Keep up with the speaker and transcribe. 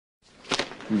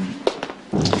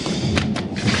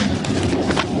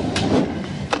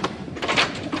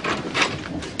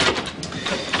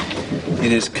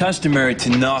It is customary to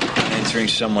knock when entering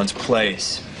someone's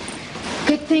place.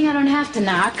 Good thing I don't have to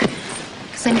knock,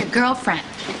 because I'm your girlfriend.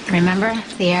 Remember?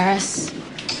 The heiress.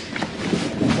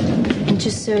 And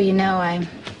just so you know, I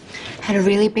had a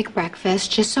really big breakfast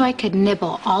just so I could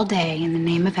nibble all day in the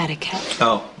name of etiquette.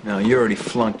 Oh, no, you already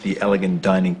flunked the elegant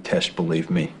dining test, believe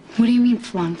me. What do you mean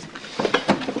flunked?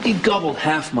 You gobbled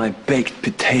half my baked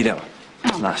potato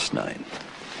last night.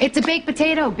 It's a baked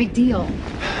potato, big deal.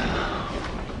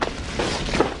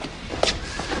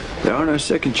 There are no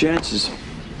second chances.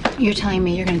 You're telling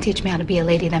me you're going to teach me how to be a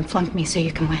lady, then flunk me so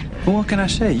you can win. Well, what can I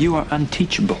say? You are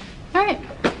unteachable. All right.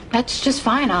 That's just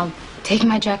fine. I'll take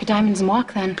my jack of diamonds and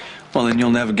walk then. Well, then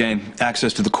you'll never gain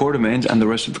access to the quartermains and the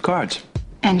rest of the cards.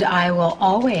 And I will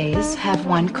always have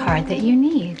one card that you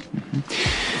need.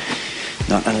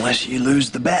 Not unless you lose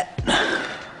the bet.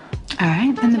 All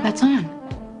right, then the bet's on.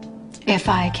 If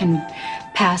I can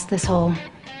pass this whole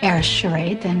heiress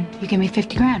charade, then you give me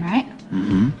 50 grand, right?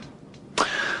 Mm-hmm.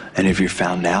 And if you're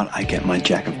found out, I get my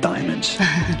jack of diamonds.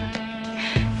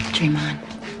 Dream on.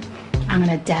 I'm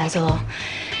gonna dazzle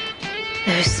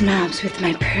those snobs with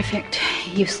my perfect,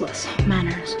 useless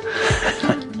manners.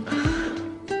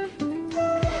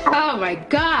 Oh my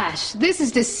gosh, this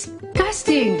is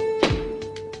disgusting.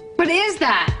 What is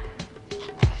that?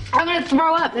 I'm gonna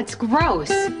throw up. That's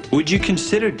gross. Would you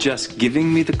consider just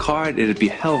giving me the card? It'd be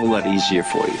a hell of a lot easier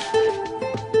for you.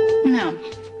 No.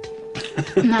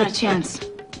 Not a chance,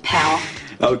 pal.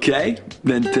 Okay,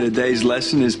 then today's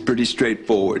lesson is pretty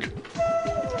straightforward.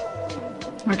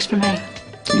 Works for me.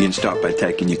 You can start by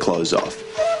taking your clothes off.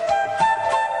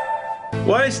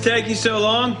 Why is it taking so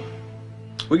long?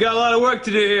 We got a lot of work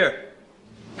to do here.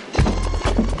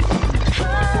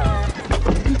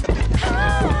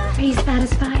 Are you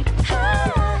satisfied?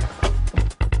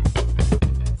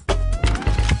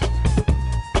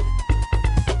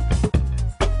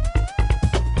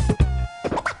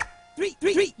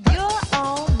 Three. You're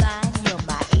all mine, you're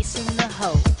my ace in the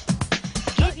hole.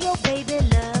 Give your baby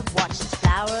love, watch this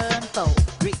flower unfold.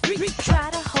 Try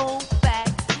to hold back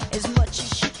as much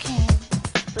as you can,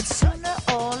 but sooner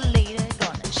or later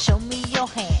gonna show me your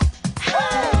hand.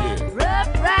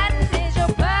 Rough riding is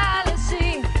your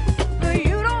policy, but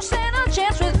you don't stand a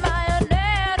chance with my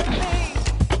anatomy.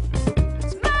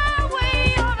 It's my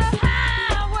way or the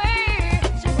highway,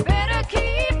 so you better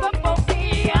keep up or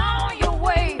be on your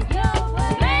way. Players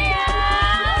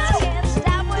can't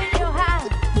stop when you're high.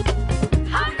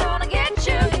 I'm gonna get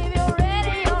you if you're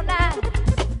ready or not.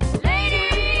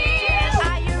 Ladies,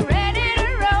 are you ready to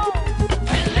roll?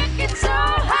 Looking so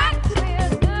hot, we're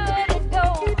good to go.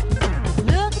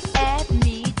 Look at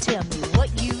me, tell me what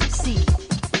you see.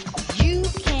 You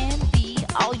can be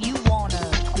all you wanna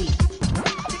be.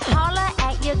 Holler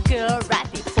at your girl right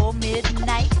before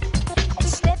midnight and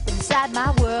step inside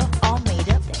my world, all made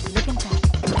up and looking tight.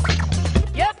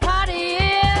 Your party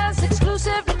is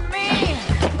exclusive to me,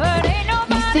 but ain't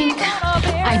You nobody think gonna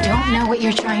be I don't know what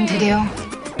you're trying to do?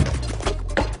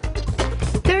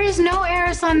 There is no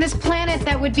heiress on this planet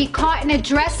that would be caught in a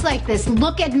dress like this.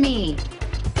 Look at me.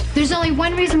 There's only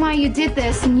one reason why you did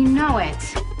this, and you know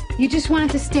it. You just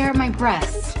wanted to stare at my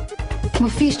breasts. Well,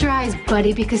 feast your eyes,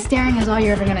 buddy, because staring is all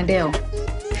you're ever gonna do.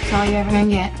 It's all you're ever gonna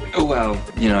get. Well,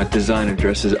 you know, designer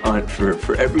dresses aren't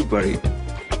for everybody.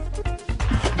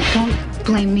 Don't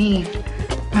blame me.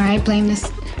 All right, blame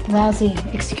this lousy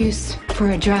excuse for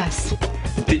a dress.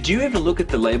 Did you ever look at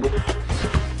the label?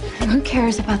 Who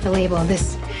cares about the label?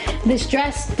 This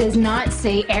dress does not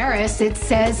say heiress, it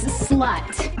says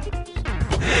slut.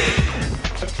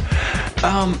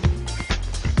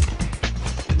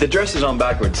 The dress is on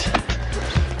backwards.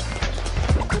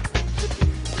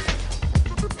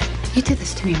 You did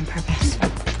this to me on purpose.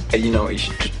 You know, you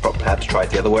should just perhaps try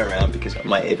it the other way around because it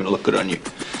might even look good on you.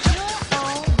 I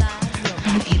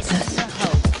don't need this.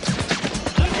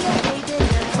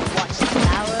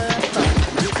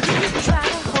 Try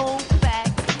to hold back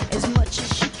as much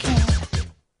as you can.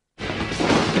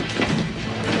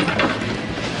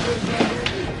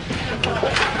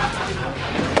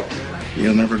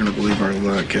 You're never gonna believe our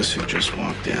luck. Guess who just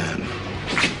walked in?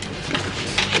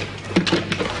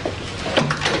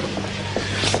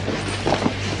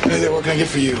 Hey there, what can I get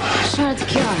for you? Shot of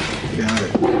tequila. Got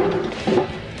it.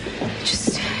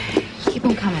 Just keep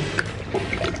them coming.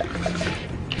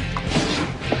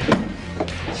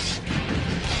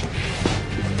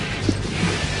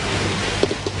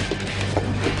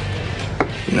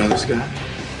 You know this guy?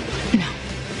 No.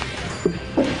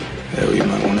 Yeah, well, you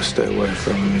might want to stay away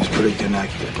from him. He's pretty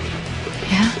connected.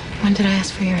 Yeah? When did I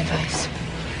ask for your advice?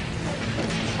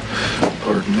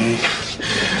 Pardon me.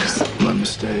 My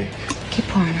mistake. Keep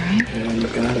pouring, all right? Yeah, you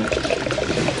got it.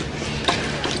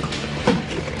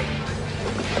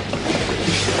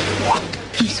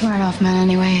 I'm swearing off, man,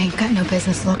 anyway. I ain't got no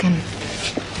business looking.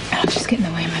 I'll just get in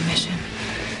the way of my mission.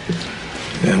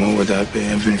 Yeah, what would that be?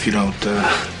 Even if you don't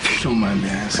mind me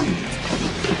asking.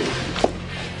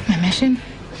 My mission?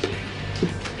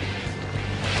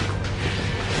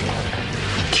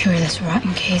 Cure this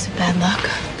rotten case of bad luck.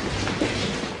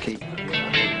 Okay.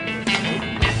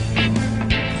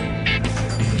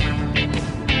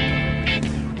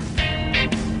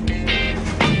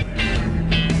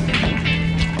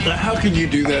 How can you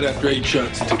do that after 8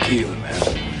 shots of tequila, man?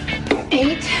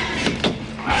 8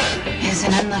 is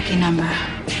an unlucky number.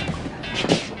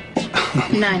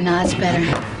 9, no, that's better.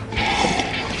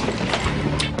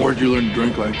 Where'd you learn to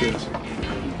drink like this?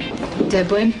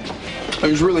 Deadwood? It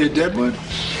was really a deadwood?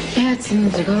 Yeah, it's in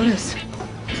the Dakotas.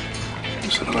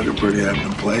 Sounded like a pretty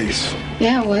evident place.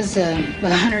 Yeah, it was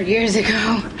 100 years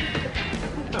ago.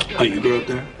 Oh, you grew up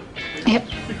there? Yep.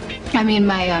 I mean,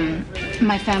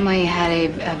 my family had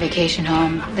a vacation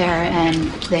home there, and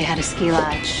they had a ski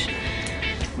lodge.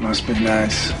 Must be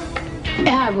nice.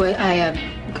 Yeah,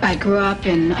 I grew up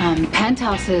in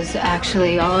penthouses,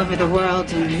 actually, all over the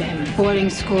world, and boarding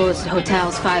schools,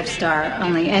 hotels, 5-star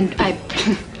only. And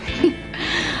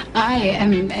I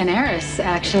am an heiress,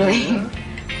 actually.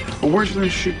 Well, where'd you learn to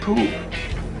shoot pool?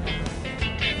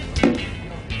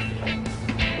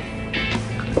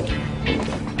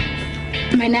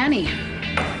 My nanny.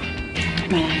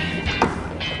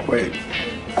 Wait,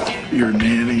 your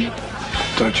nanny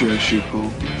taught you how to shoot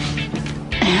pool?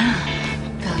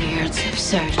 Billiards have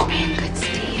served me in good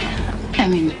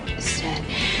stead.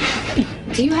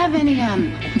 Do you have any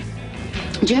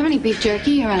beef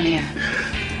jerky around here?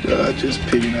 Just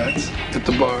peanuts at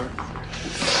the bar.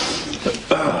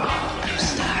 I'm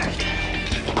starved.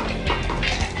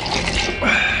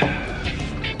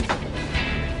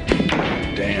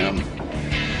 Damn.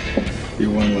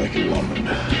 You're one lucky woman.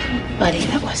 Buddy,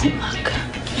 that wasn't luck.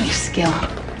 It was skill.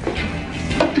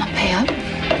 I'll pay up.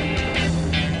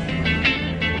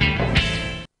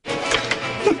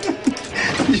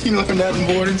 You learned that in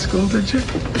boarding school, did you?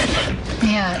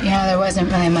 Yeah, there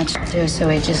wasn't really much to do, so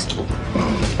we ate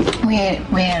a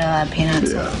lot of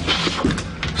peanuts. Yeah.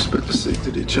 Spit the secret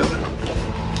at each other.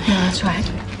 Yeah, that's right.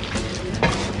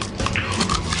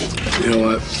 You know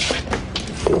what?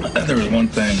 There was one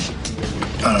thing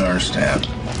I don't understand.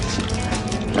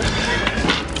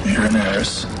 You're an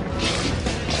heiress,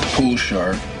 pool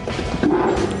shark.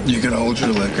 You can hold your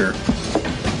liquor,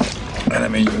 and I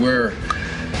mean you wear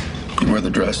the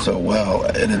dress so well,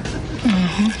 and it.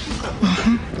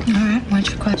 All right, what's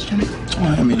your question?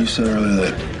 Well, I mean, you said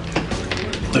earlier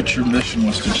that your mission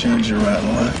was to change your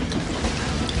rotten life.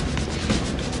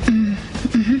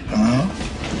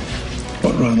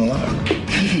 What rotten life?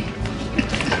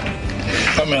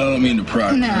 I mean, I don't mean to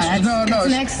pry. No,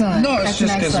 it's excellent. No, it's That's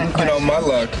just an because, excellent you know,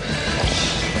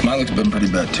 question. my luck's been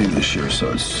pretty bad too this year,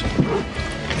 so it's,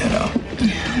 you know.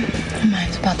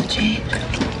 Mine's about to change.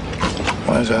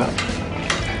 Why is that?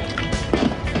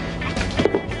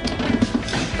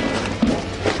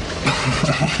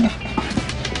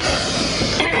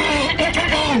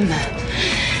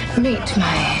 Meet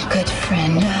my good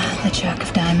friend, the Jack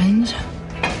of Diamonds.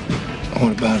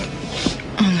 What about it?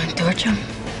 I'm gonna torture him.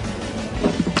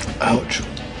 Ouch.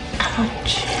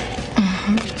 Ouch.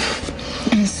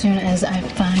 As soon as I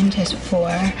find his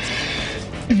 4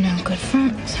 no good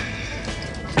friends.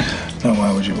 Now,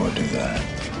 why would you want to do that?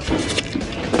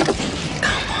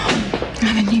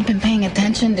 Haven't you been paying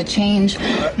attention to change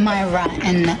my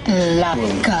rotten luck?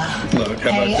 Look,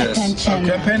 how Pay about this? attention.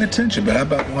 Okay, I'm paying attention, but how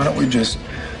about, why don't we just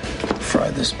fry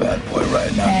this bad boy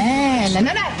right now? Hey,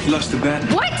 no. You lost the bet.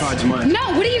 What? Todd's mine. No,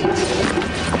 what are you...